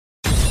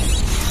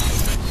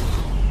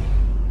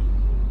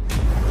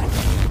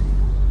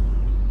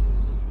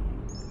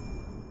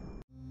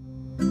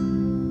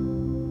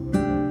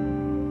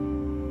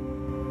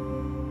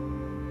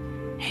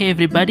Hey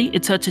everybody,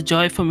 it's such a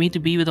joy for me to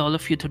be with all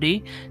of you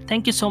today.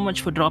 Thank you so much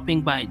for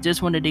dropping by.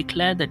 Just want to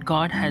declare that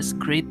God has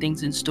great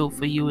things in store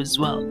for you as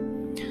well.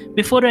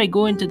 Before I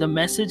go into the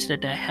message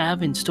that I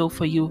have in store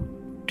for you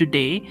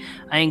today,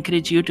 I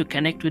encourage you to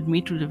connect with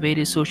me through the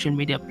various social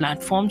media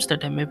platforms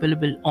that I'm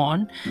available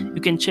on. You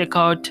can check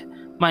out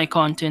my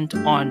content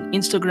on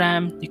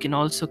Instagram. You can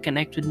also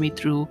connect with me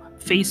through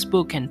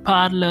Facebook and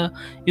Parler.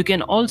 You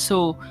can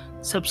also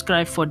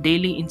subscribe for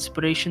daily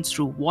inspirations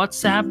through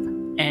WhatsApp,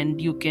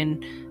 and you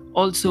can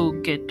also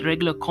get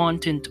regular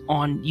content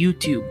on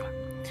YouTube.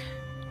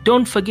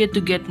 Don't forget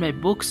to get my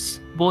books,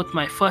 both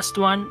my first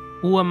one,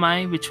 Who Am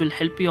I, which will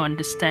help you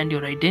understand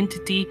your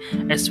identity,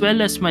 as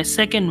well as my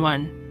second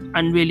one,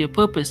 Unveil Your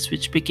Purpose,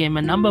 which became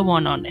a number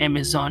one on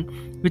Amazon,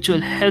 which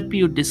will help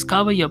you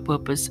discover your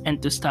purpose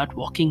and to start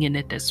walking in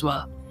it as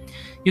well.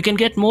 You can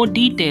get more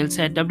details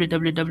at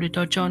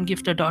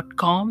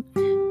www.johngiftah.com,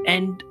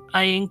 and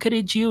I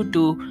encourage you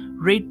to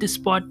rate this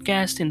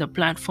podcast in the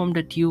platform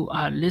that you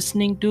are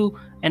listening to,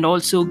 and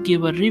also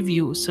give a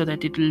review so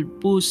that it will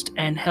boost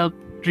and help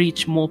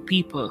reach more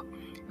people.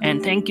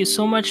 And thank you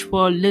so much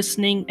for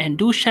listening, and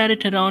do share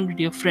it around with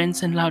your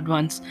friends and loved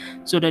ones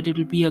so that it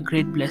will be a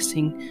great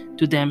blessing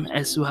to them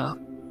as well.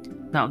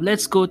 Now,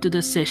 let's go to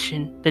the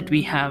session that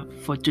we have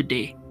for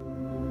today.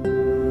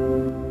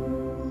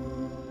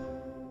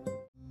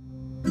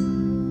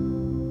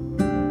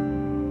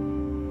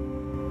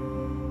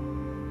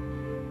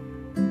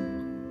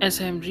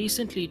 As I am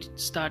recently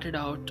started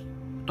out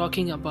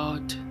talking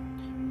about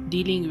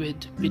dealing with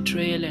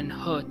betrayal and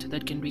hurt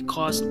that can be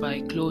caused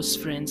by close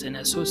friends and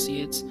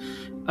associates.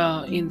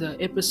 In the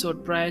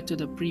episode prior to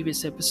the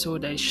previous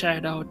episode, I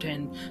shared out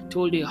and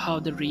told you how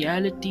the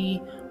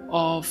reality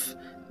of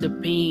the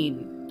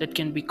pain that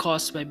can be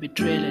caused by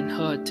betrayal and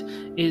hurt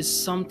is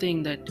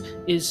something that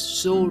is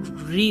so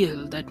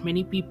real that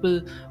many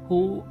people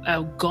who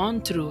have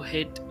gone through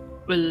it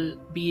will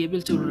be able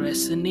to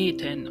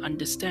resonate and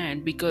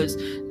understand, because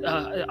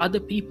other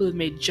people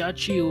may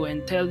judge you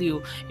and tell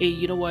you, hey,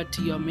 you know what,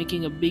 you're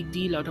making a big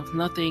deal out of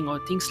nothing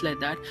or things like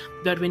that.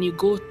 But when you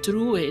go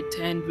through it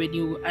and when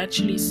you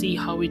actually see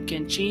how it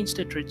can change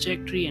the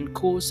trajectory and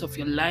course of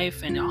your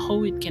life and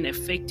how it can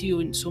affect you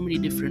in so many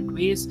different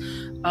ways,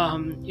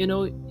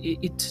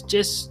 it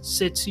just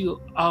sets you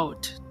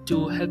out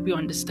to help you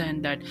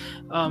understand that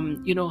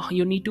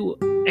you need to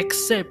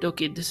accept,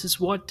 okay, this is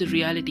what the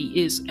reality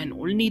is, and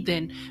only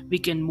then we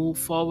can move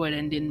forward.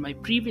 And in my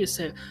previous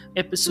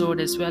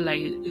episode as well,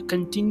 I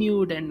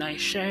continued and I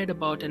shared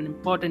about an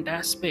important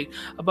aspect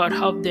about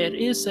how there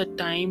is a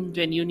time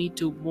when you need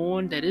to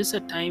mourn, there is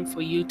a time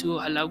for you to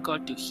allow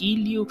God to heal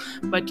you,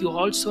 but you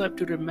also have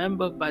to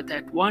remember, but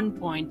at one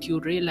point you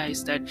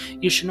realize that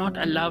you should not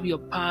allow your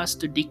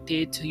past to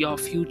dictate your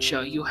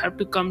future. You have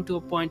to come to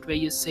a point where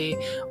you say,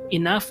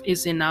 enough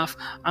is enough.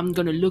 I'm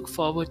going to look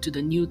forward to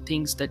the new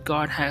things that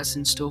God has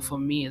in store for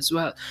me as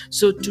well.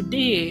 So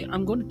today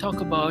I'm going to talk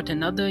about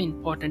another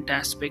important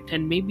aspect,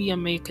 and maybe I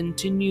may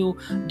continue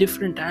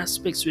different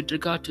aspects with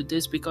regard to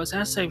this, because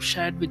as I've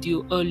shared with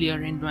you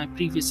earlier in my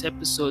previous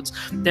episodes,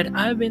 that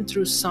I've been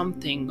through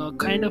something, or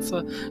kind of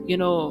a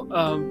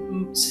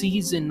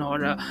season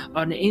or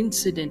an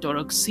incident or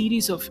a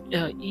series of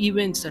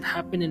events that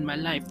happened in my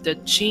life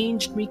that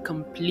changed me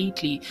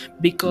completely,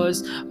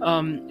 because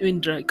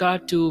in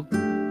regard to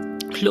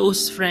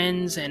close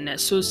friends and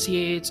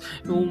associates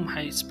whom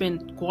I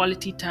spent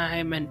quality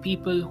time, and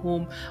people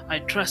whom I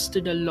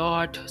trusted a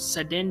lot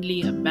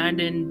suddenly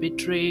abandoned,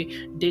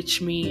 betray,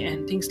 ditch me,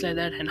 and things like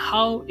that, and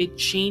how it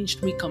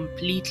changed me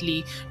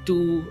completely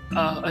to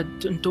a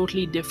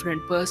totally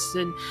different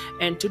person.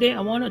 And today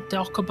I want to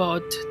talk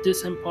about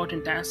this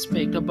important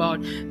aspect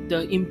about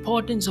the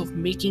importance of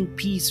making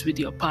peace with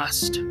your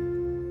past.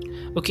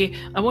 Okay,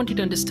 I want you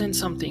to understand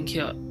something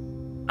here.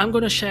 I'm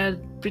going to share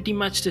pretty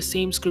much the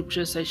same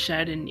scriptures I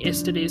shared in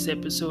yesterday's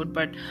episode,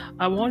 but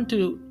I want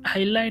to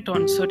highlight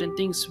on certain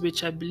things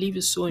which I believe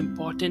is so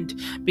important,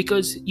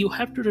 because you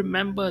have to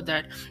remember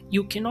that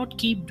you cannot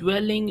keep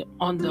dwelling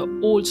on the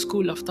old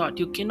school of thought.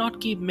 You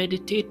cannot keep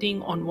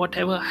meditating on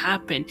whatever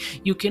happened.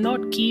 You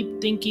cannot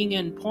keep thinking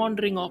and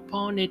pondering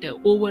upon it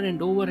over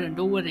and over and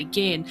over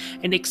again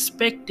and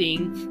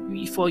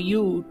expecting for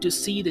you to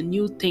see the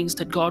new things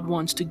that God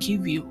wants to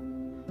give you.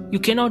 You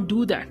cannot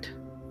do that.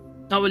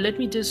 Now, let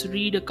me just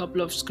read a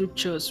couple of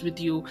scriptures with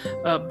you.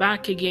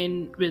 Back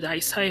again with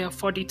Isaiah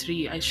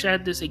 43. I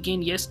shared this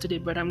again yesterday,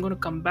 but I'm going to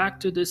come back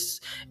to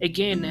this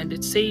again. And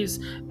it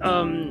says,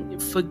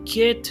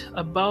 forget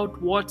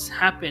about what's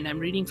happened. I'm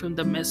reading from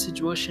the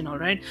Message version, all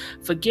right?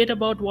 Forget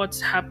about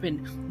what's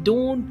happened.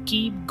 Don't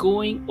keep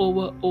going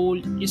over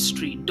old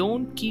history.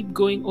 Don't keep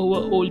going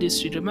over old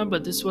history. Remember,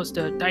 this was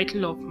the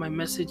title of my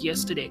message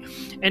yesterday.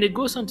 And it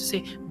goes on to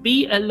say,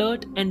 be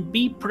alert and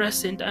be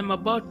present. I'm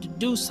about to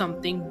do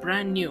something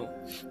brand new.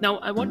 Now,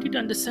 I want you to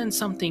understand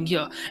something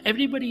here.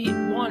 Everybody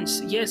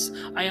wants, yes,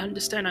 I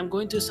understand I'm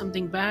going through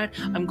something bad.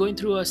 I'm going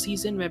through a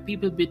season where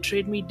people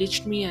betrayed me,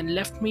 ditched me, and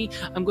left me.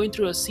 I'm going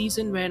through a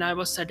season when I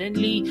was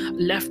suddenly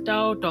left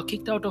out or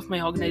kicked out of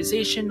my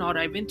organization, or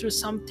I went through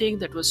something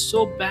that was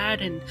so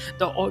bad, and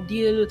the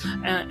ordeal,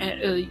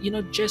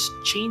 just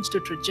changed the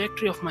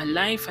trajectory of my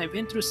life. I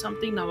went through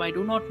something. Now I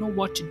do not know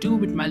what to do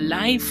with my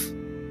life.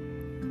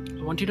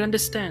 I want you to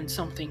understand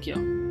something here.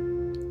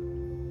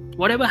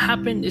 Whatever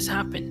happened is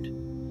happened.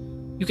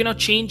 You cannot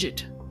change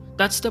it.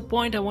 That's the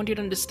point I want you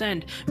to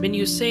understand. When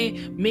you say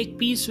make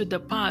peace with the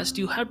past,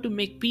 you have to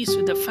make peace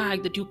with the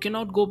fact that you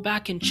cannot go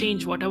back and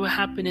change whatever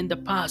happened in the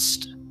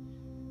past.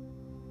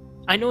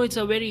 I know it's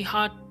a very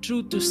hard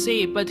truth to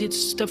say, but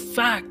it's the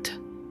fact.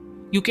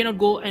 You cannot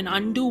go and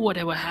undo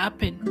whatever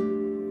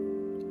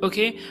happened.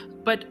 Okay?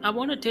 But I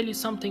want to tell you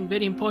something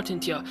very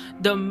important here.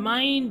 The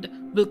mind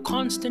will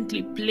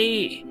constantly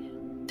play,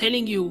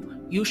 telling you,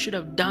 you should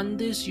have done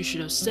this, you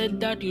should have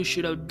said that, you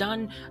should have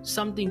done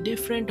something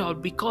different, or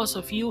because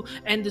of you.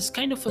 And this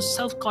kind of a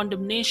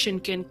self-condemnation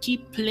can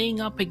keep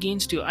playing up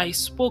against you. I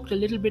spoke a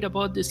little bit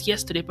about this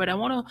yesterday, but I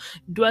want to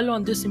dwell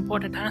on this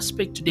important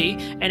aspect today.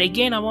 And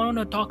again, I want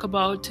to talk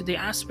about the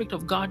aspect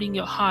of guarding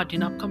your heart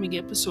in upcoming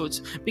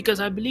episodes, because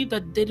I believe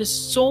that there is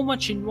so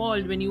much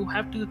involved when you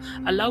have to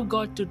allow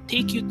God to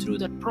take you through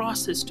that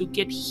process to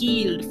get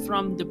healed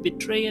from the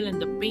betrayal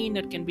and the pain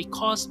that can be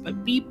caused by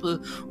people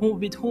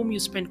with whom you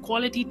spend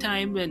quality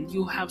time, and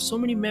you have so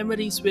many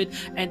memories with,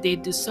 and they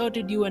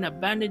deserted you and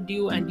abandoned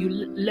you, and you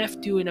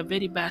left you in a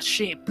very bad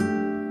shape.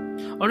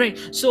 All right,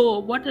 so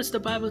what does the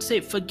Bible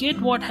say?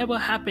 Forget whatever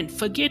happened.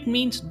 Forget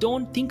means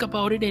don't think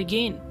about it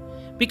again,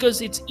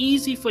 because it's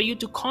easy for you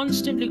to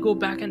constantly go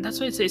back. And that's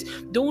why it says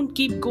don't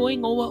keep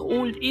going over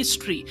old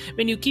history.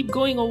 When you keep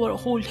going over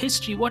old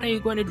history, what are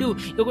you going to do?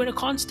 You're going to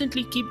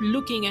constantly keep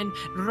looking and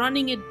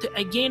running it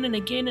again and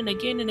again and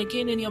again and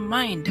again in your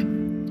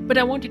mind. But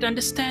I want you to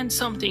understand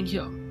something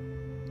here.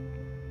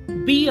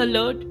 Be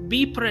alert,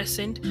 be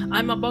present.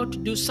 I'm about to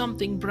do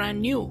something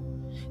brand new.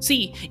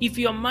 See, if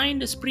your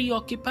mind is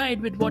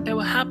preoccupied with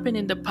whatever happened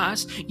in the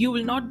past, you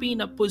will not be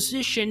in a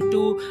position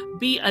to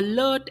be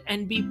alert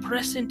and be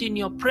present in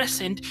your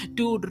present,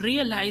 to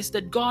realize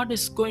that God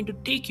is going to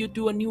take you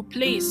to a new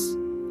place.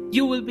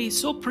 You will be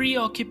so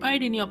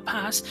preoccupied in your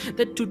past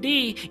that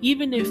today,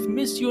 even if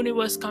Miss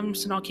Universe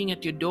comes knocking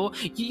at your door,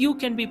 you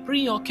can be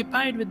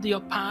preoccupied with your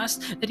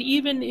past, that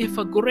even if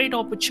a great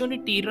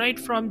opportunity right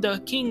from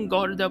the king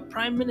or the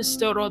prime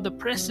minister or the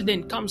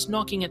president comes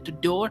knocking at the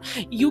door,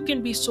 you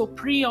can be so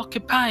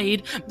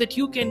preoccupied that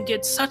you can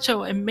get such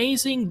an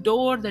amazing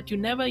door that you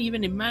never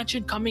even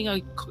imagined coming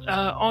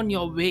on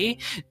your way.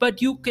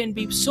 But you can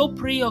be so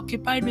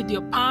preoccupied with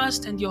your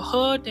past and your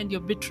hurt and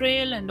your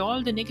betrayal and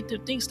all the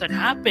negative things that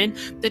happen,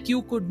 that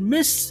you could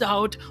miss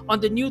out on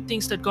the new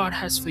things that God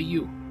has for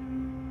you.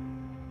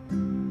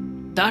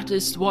 That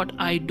is what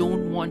I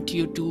don't want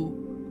you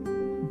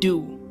to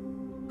do.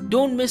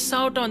 Don't miss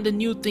out on the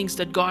new things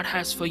that God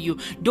has for you.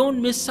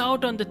 Don't miss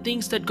out on the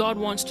things that God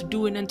wants to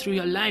do in and through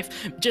your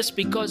life just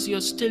because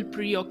you're still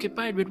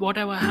preoccupied with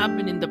whatever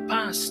happened in the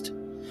past.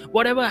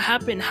 Whatever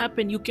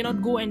happened. You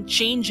cannot go and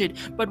change it.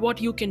 But what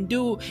you can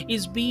do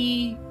is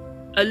be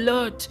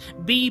alert,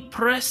 be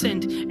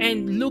present,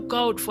 and look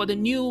out for the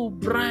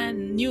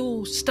brand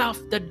new stuff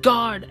that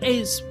God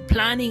is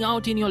planning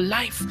out in your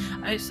life.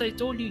 As I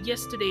told you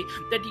yesterday,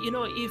 that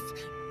if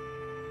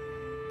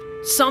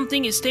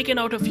something is taken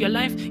out of your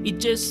life, it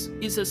just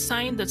is a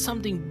sign that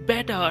something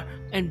better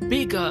and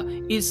bigger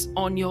is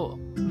on your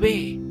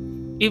way.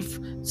 If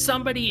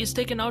somebody is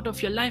taken out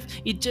of your life,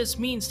 it just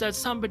means that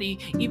somebody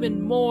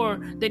even more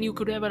than you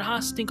could ever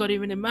ask, think, or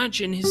even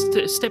imagine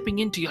is stepping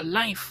into your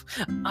life.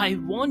 I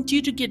want you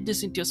to get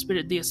this into your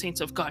spirit, dear saints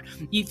of God.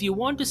 If you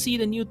want to see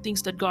the new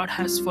things that God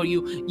has for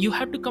you, you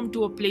have to come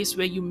to a place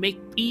where you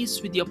make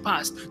peace with your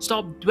past.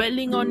 Stop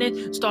dwelling on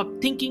it. Stop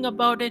thinking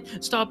about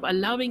it. Stop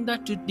allowing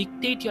that to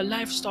dictate your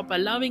life. Stop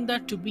allowing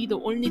that to be the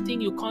only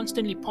thing you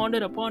constantly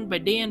ponder upon by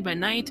day and by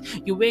night.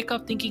 You wake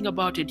up thinking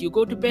about it. You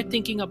go to bed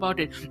thinking about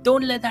it.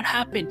 Don't let that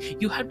happen.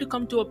 You have to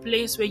come to a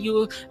place where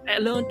you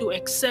learn to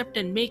accept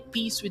and make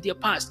peace with your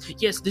past.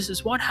 Yes, this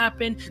is what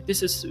happened.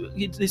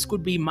 This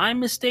could be my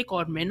mistake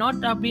or may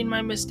not have been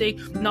my mistake.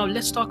 Now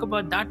let's talk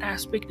about that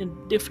aspect in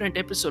a different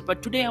episode.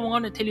 But today I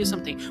want to tell you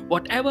something.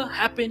 Whatever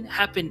happened.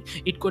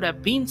 It could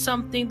have been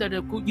something that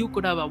you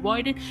could have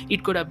avoided.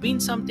 It could have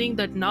been something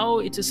that now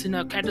it is in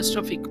a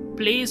catastrophic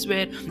place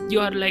where you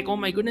are like, oh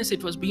my goodness,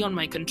 it was beyond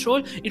my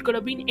control. It could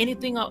have been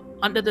anything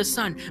under the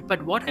sun.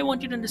 But what I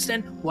want you to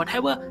understand,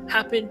 whatever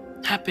happened.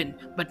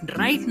 But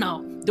right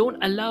now,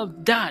 don't allow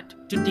that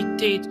to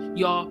dictate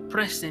your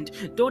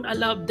present. Don't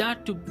allow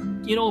that to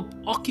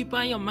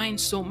occupy your mind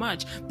so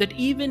much that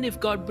even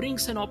if God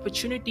brings an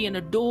opportunity and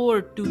a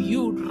door to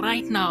you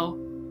right now,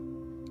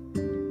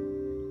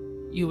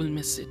 you will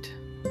miss it.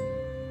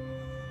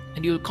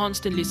 And you will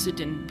constantly sit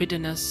in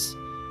bitterness,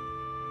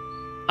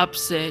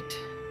 upset,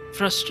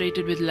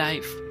 frustrated with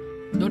life.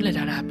 Don't let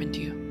that happen to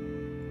you.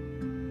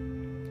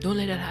 Don't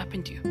let that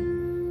happen to you.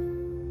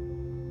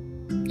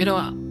 You know,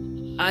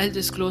 I'll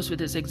just close with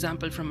this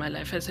example from my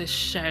life. As I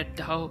shared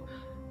how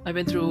I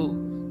went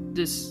through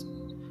this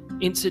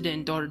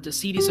incident or the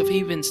series of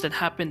events that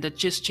happened that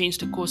just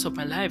changed the course of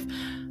my life.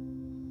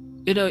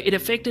 It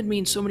affected me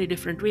in so many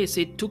different ways.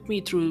 It took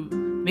me through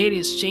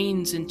various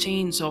chains and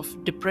chains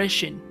of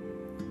depression.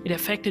 It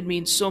affected me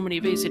in so many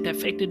ways. It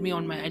affected me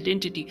on my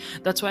identity.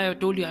 That's why I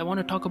told you I want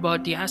to talk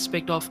about the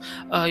aspect of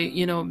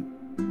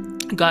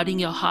guarding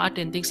your heart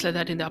and things like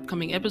that in the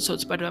upcoming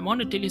episodes. But I want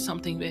to tell you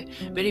something very,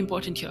 very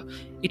important here.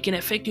 It can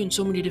affect you in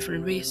so many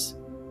different ways.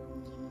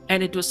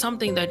 And it was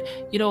something that,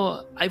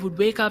 I would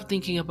wake up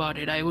thinking about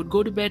it. I would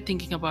go to bed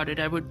thinking about it.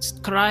 I would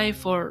cry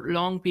for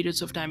long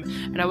periods of time,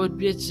 and I would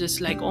be just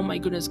like, oh my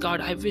goodness,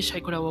 God, I wish I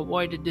could have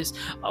avoided this.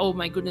 Oh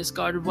my goodness,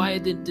 God, why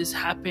did this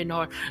happen?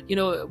 Or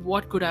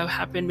what could have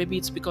happened? Maybe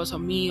it's because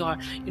of me. Or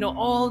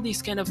all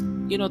these kind of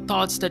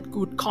thoughts that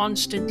would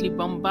constantly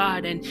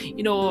bombard, and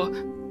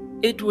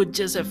it would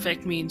just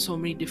affect me in so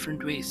many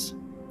different ways.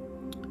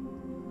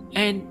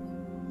 And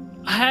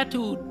I had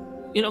to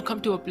come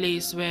to a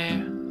place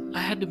where I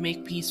had to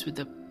make peace with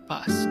the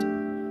past.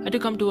 I had to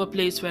come to a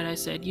place where I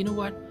said, you know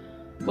what?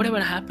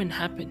 Whatever happened,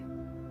 happened.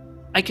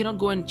 I cannot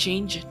go and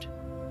change it.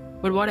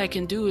 But what I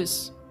can do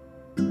is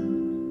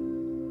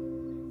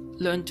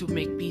learn to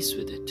make peace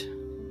with it.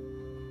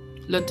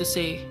 Learn to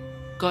say,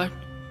 God,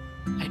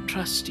 I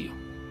trust you.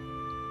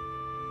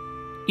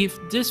 If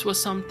this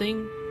was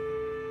something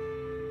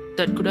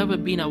that could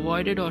have been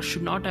avoided or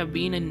should not have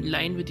been in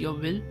line with your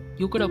will,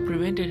 you could have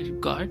prevented it,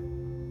 God.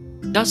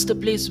 That's the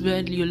place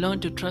where you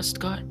learn to trust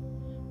God.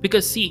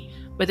 Because see,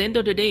 by the end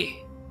of the day,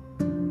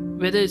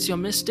 whether it's your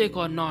mistake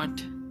or not,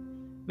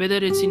 whether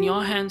it's in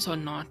your hands or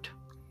not,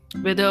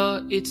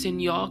 whether it's in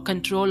your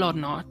control or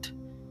not,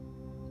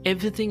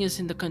 everything is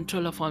in the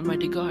control of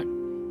Almighty God.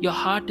 Your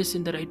heart is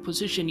in the right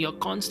position. You're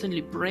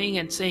constantly praying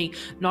and saying,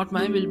 not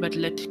my will, but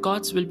let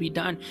God's will be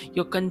done.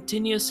 You're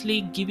continuously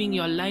giving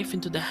your life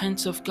into the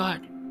hands of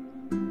God.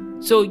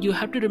 So you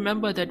have to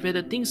remember that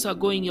whether things are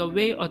going your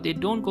way or they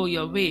don't go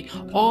your way,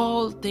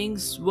 all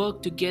things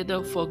work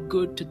together for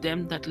good to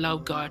them that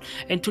love God.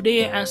 And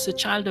today, as a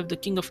child of the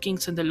King of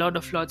Kings and the Lord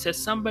of Lords, as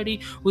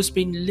somebody who's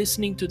been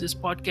listening to this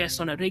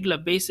podcast on a regular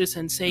basis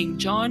and saying,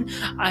 John,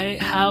 I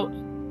have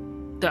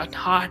that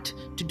heart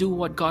to do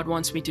what God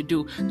wants me to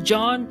do.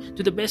 John,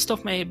 to the best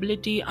of my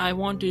ability, I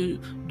want to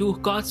do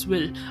God's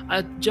will.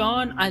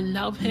 John, I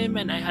love him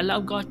and I allow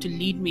God to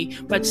lead me,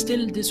 but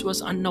still this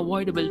was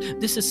unavoidable.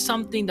 This is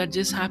something that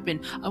just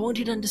happened. I want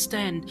you to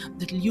understand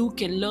that you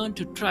can learn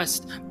to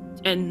trust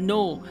and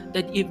know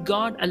that if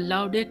God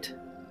allowed it,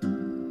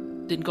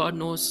 then God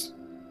knows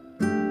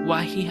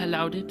why he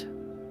allowed it.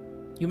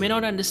 You may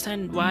not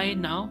understand why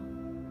now.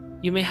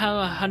 You may have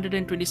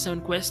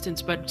 127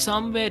 questions, but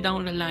somewhere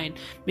down the line,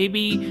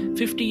 maybe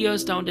 50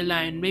 years down the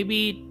line,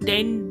 maybe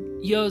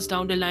 10 years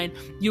down the line,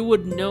 you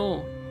would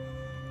know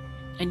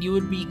and you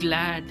would be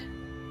glad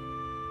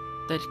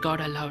that God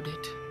allowed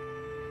it.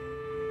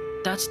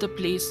 That's the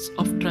place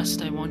of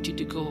trust I want you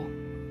to go,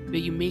 where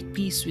you make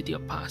peace with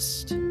your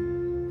past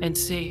and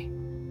say,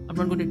 I'm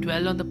not going to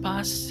dwell on the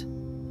past,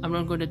 I'm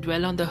not going to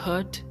dwell on the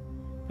hurt,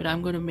 but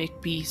I'm going to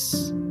make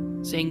peace,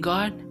 saying,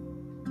 God,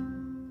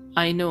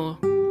 I know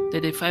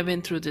that if I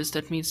went through this,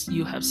 that means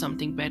you have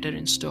something better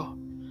in store.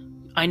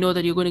 I know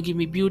that you're going to give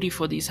me beauty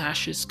for these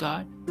ashes,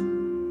 God.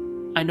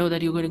 I know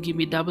that you're going to give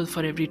me double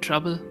for every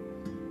trouble,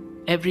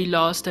 every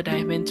loss that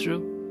I went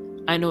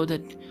through. I know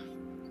that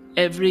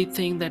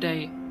everything that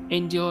I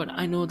endured,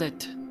 I know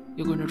that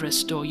you're going to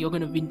restore, you're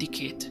going to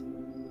vindicate,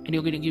 and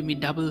you're going to give me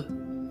double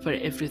for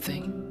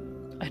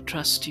everything. I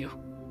trust you.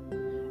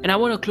 And I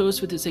want to close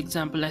with this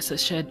example, as I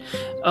said.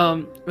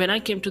 When I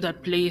came to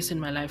that place in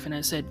my life and I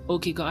said,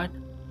 okay, God,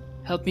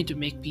 help me to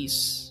make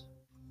peace.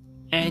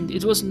 And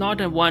it was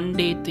not a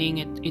one-day thing.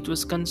 It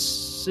was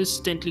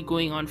consistently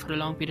going on for a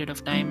long period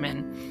of time.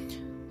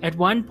 And at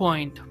one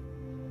point,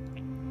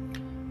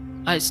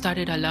 I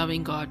started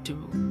allowing God to,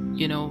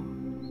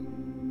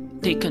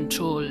 take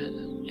control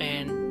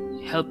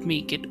and help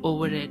me get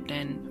over it.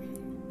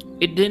 And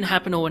it didn't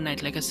happen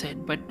overnight, like I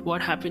said. But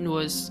what happened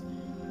was,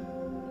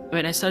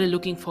 when I started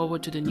looking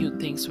forward to the new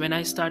things, when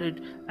I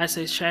started, as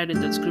I shared in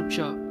that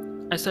scripture,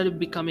 I started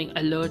becoming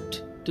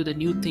alert to the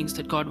new things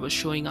that God was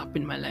showing up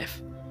in my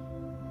life.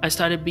 I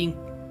started being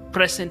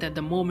present at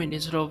the moment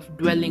instead of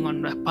dwelling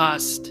on my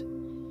past.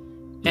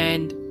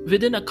 And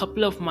within a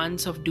couple of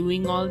months of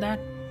doing all that,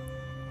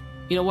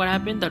 you know what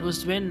happened? That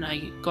was when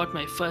I got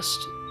my first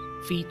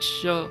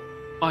feature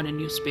on a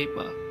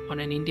newspaper, on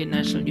an Indian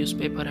national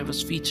newspaper. I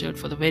was featured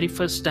for the very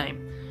first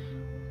time.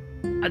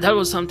 And that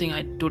was something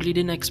I totally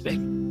didn't expect.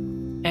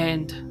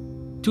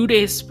 And 2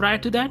 days prior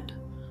to that,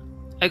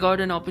 I got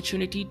an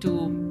opportunity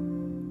to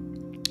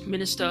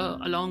minister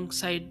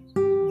alongside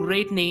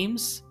great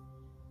names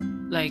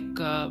like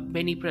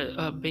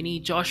Benny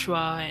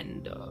Joshua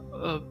and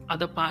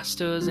other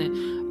pastors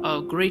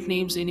and great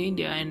names in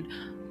India, and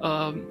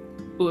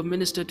who have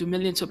ministered to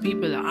millions of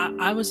people.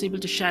 I was able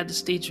to share the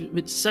stage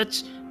with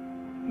such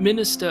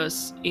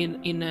ministers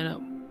in a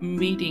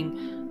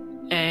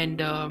meeting, and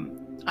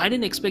I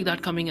didn't expect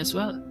that coming as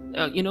well.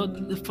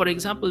 For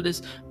example,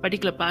 this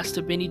particular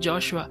pastor, Benny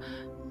Joshua,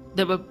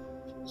 there were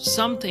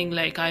something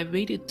like I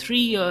waited 3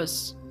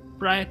 years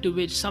prior to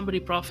which somebody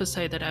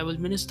prophesied that I will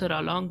minister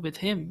along with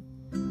him.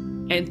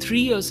 And 3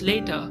 years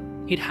later,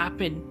 it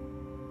happened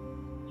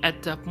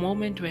at the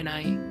moment when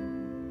I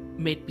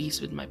made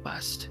peace with my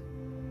past.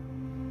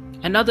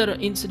 Another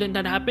incident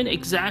that happened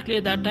exactly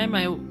at that time,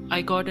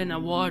 I got an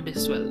award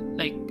as well.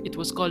 Like, it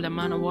was called a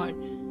man award.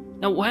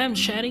 Now why I'm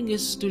sharing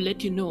is to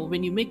let you know,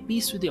 when you make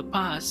peace with your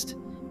past,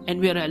 and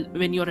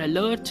when you're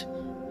alert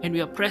and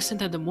we are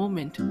present at the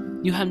moment,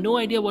 you have no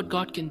idea what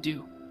God can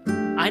do.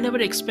 I never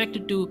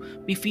expected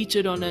to be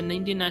featured on an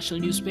Indian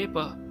national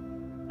newspaper.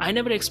 I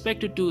never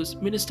expected to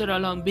minister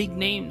along big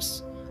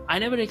names. I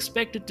never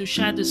expected to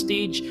share the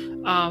stage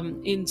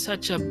in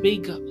such a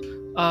big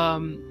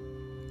um,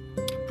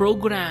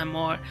 program,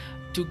 or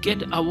to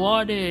get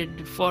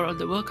awarded for all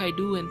the work I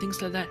do and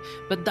things like that.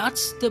 But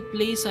that's the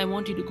place I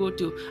want you to go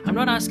to. I'm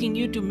not asking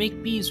you to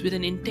make peace with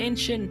an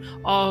intention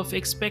of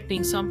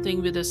expecting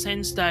something, with a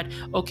sense that,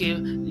 okay,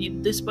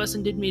 this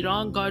person did me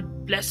wrong,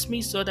 God bless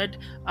me, so that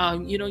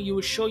you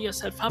will show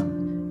yourself up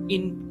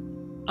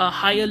in a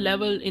higher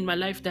level in my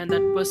life than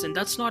that person.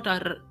 That's not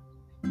our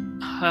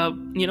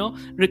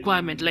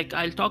requirement. Like,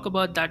 I'll talk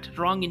about that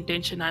wrong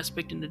intention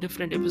aspect in a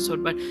different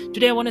episode, but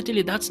today I want to tell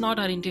you that's not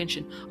our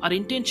intention. Our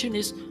intention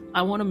is,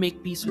 I want to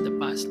make peace with the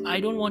past. I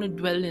don't want to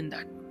dwell in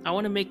that. I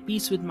want to make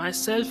peace with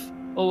myself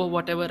over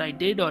whatever I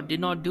did or did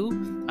not do.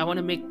 I want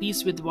to make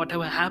peace with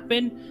whatever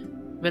happened,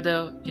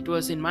 whether it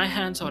was in my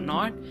hands or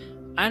not.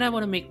 And I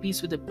want to make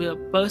peace with the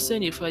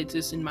person if it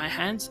is in my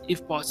hands,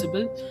 if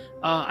possible.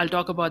 I'll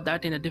talk about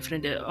that in a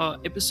different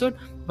episode.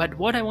 But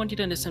what I want you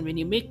to understand, when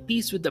you make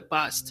peace with the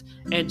past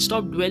and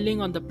stop dwelling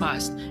on the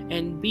past,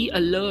 and be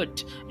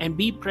alert and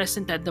be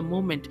present at the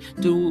moment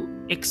to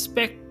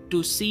expect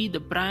to see the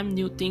brand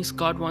new things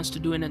God wants to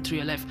do in and through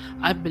your life,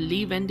 I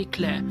believe and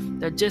declare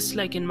that just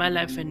like in my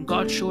life, when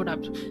God showed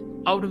up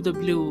out of the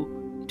blue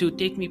to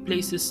take me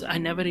places I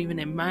never even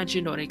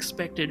imagined or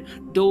expected,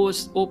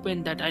 doors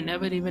opened that I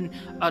never even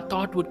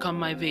thought would come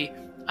my way,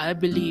 I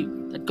believe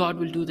that God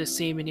will do the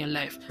same in your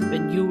life,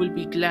 when you will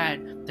be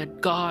glad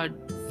that God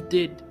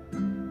did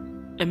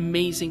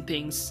amazing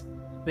things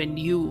when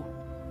you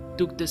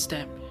took the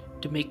step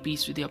to make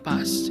peace with your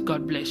past.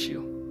 God bless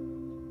you.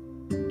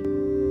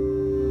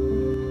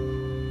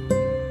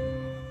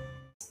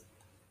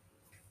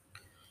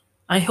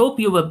 I hope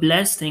you were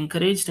blessed,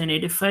 encouraged, and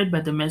edified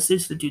by the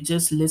message that you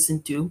just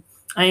listened to.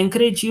 I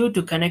encourage you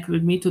to connect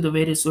with me to the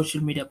various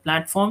social media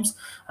platforms.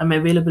 I'm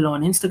available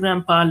on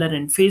Instagram, Parler,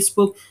 and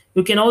Facebook.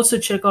 You can also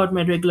check out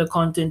my regular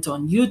content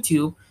on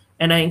YouTube.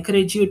 And I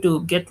encourage you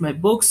to get my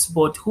books,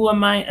 both Who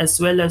Am I, as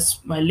well as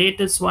my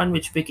latest one,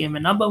 which became a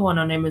number one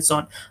on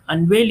Amazon,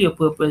 Unveil Your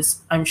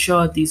Purpose. I'm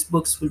sure these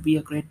books will be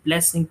a great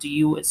blessing to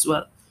you as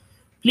well.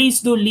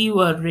 Please do leave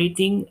a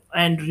rating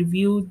and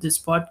review this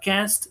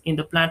podcast in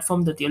the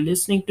platform that you're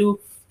listening to.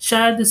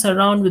 Share this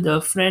around with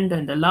a friend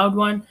and a loved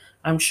one.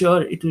 I'm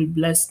sure it will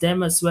bless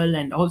them as well,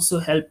 and also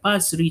help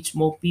us reach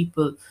more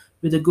people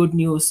with the good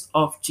news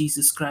of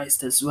Jesus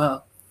Christ as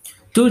well.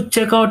 Do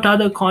check out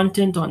other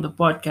content on the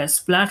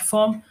podcast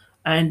platform.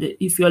 And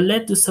if you're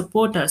led to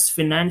support us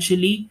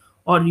financially,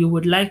 or you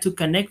would like to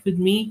connect with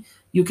me,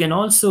 you can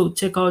also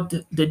check out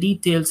the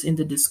details in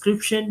the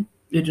description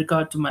with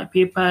regard to my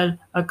PayPal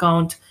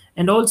account.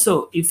 And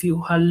also, if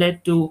you are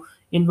led to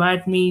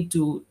invite me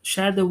to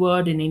share the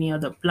word in any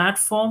other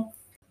platform,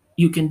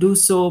 you can do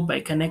so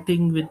by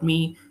connecting with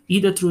me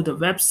either through the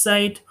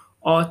website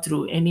or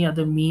through any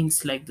other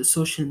means like the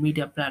social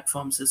media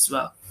platforms as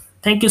well.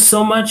 Thank you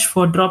so much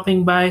for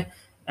dropping by,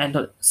 and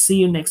I'll see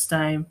you next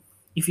time.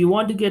 If you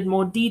want to get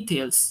more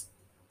details,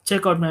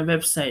 check out my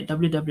website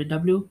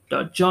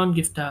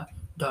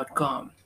www.johngiftah.com.